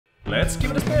Let's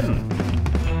give it a spin.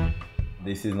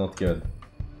 This is not good.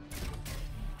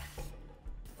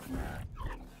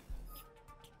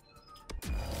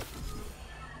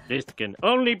 This can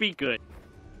only be good.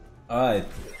 Alright.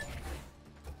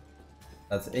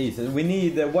 That's ace. We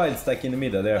need a wild stack in the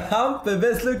middle there. Hampe,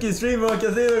 best looking streamer on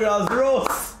Casino Grounds,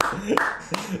 Ross!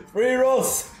 Free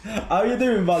Ross! How you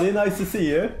doing, buddy? Nice to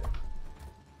see you.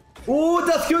 Oh,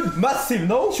 that's good! Massive,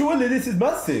 no? Surely this is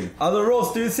massive. Other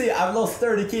Ross, do you see? I've lost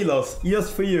 30 kilos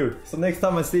just for you. So next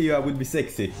time I see you, I would be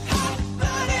sexy.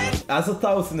 That's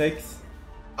 1000x.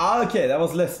 Ah, okay, that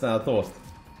was less than I thought.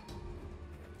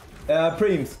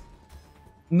 Preems.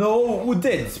 No,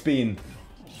 dead spin.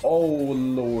 Oh,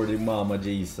 lordy mama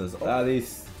Jesus. That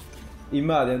is...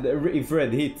 Imagine, if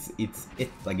red hits, it's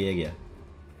etta GG.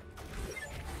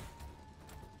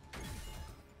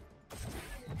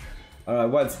 Alright,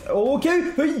 what's...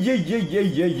 Okay!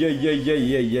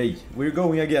 Yay. We're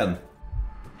going again.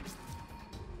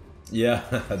 Yeah,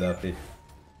 that's it.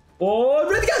 Oh,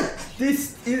 red guy!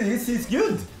 This is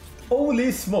good.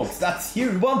 Holy smokes, that's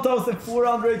huge.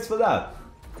 1400x for that.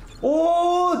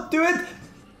 Oh, do it!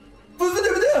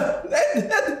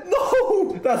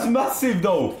 No! That's massive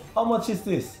though. How much is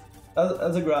this?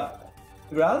 That's a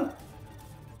grand?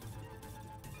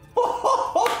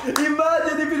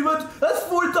 Imagine if it went. That's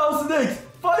 4000x,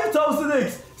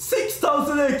 5000x,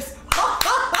 6000x.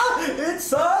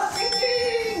 It's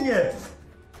happening!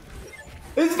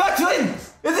 It's backswing!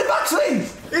 Is it backswing?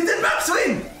 Is it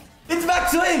backswing? It's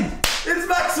backswing! It's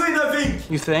backswing, I think!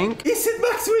 You think? Is it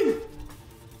backswing?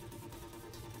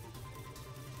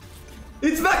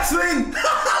 It's backswing!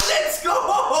 Let's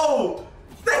go!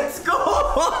 Let's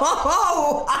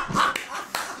go!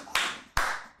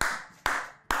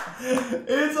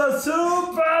 It's a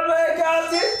super mega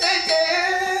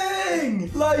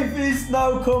thing! Life is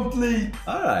now complete.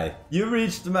 Alright, you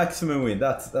reached the maximum win.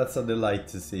 That's a delight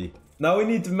to see. Now we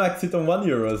need to max it on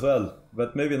 €1 as well,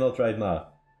 but maybe not right now.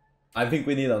 I think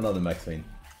we need another max win.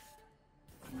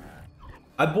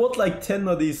 I bought like 10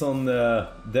 of these on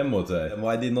demo today, and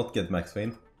I did not get max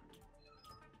win.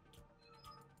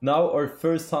 Now our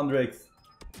first 100x.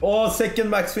 Oh, second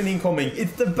max win incoming.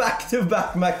 It's the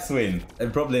back-to-back max win.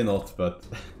 And probably not, but...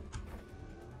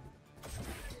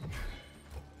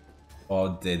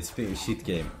 Oh, dead spin. Shit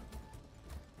game.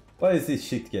 What is this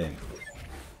shit game?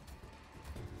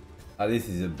 Ah, this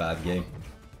is a bad game.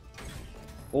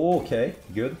 Oh, okay,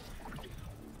 good.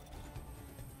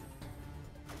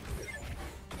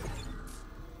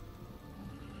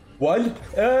 Wild?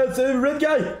 It's a red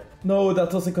guy! No, that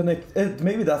doesn't connect.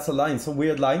 Maybe that's a line, some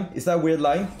weird line. Is that a weird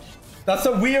line? That's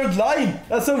a weird line!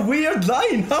 That's a weird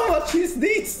line! How much is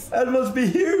this? That must be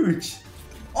huge!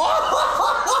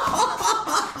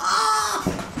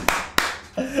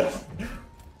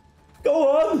 Go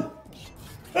on!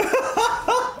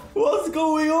 What's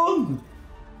going on?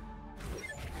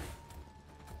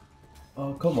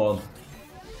 Oh, come on.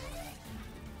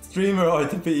 Streamer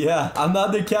RTP, yeah.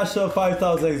 Another cash of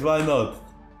 5000x, why not?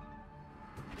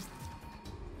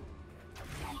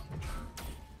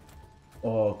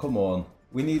 Oh, come on.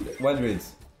 We need wild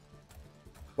reads.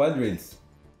 Wild reads.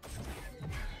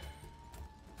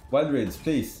 Wild reads,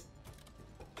 please.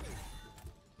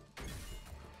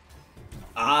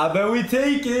 Ah, but we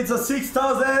take it. It's a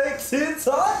 6000x. It's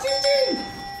a GG.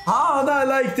 Ah, I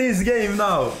like this game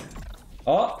now.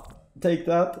 Oh, take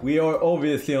that. We are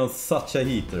obviously on such a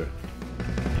heater.